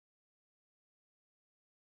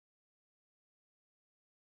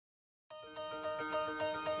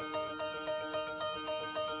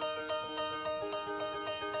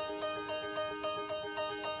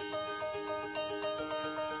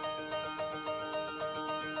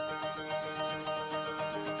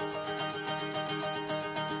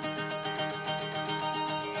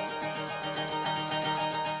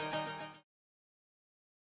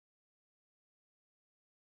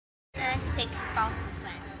have to pick both of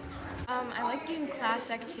them. I like doing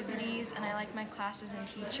class activities and I like my classes and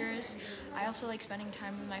teachers. I also like spending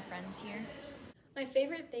time with my friends here. My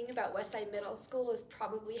favorite thing about Westside Middle School is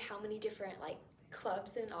probably how many different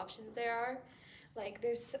clubs and options there are. Like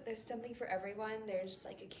there's something for everyone. There's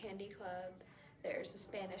like a candy club, there's a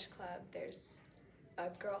Spanish club, there's a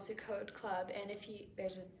Girls Who Code club, and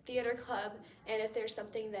there's a theater club, and if there's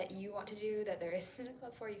something that you want to do that there isn't a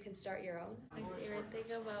club for, you can start your own. My favorite thing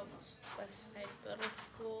about Westside Middle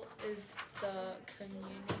School is the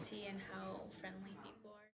community and how friendly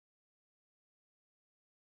people are.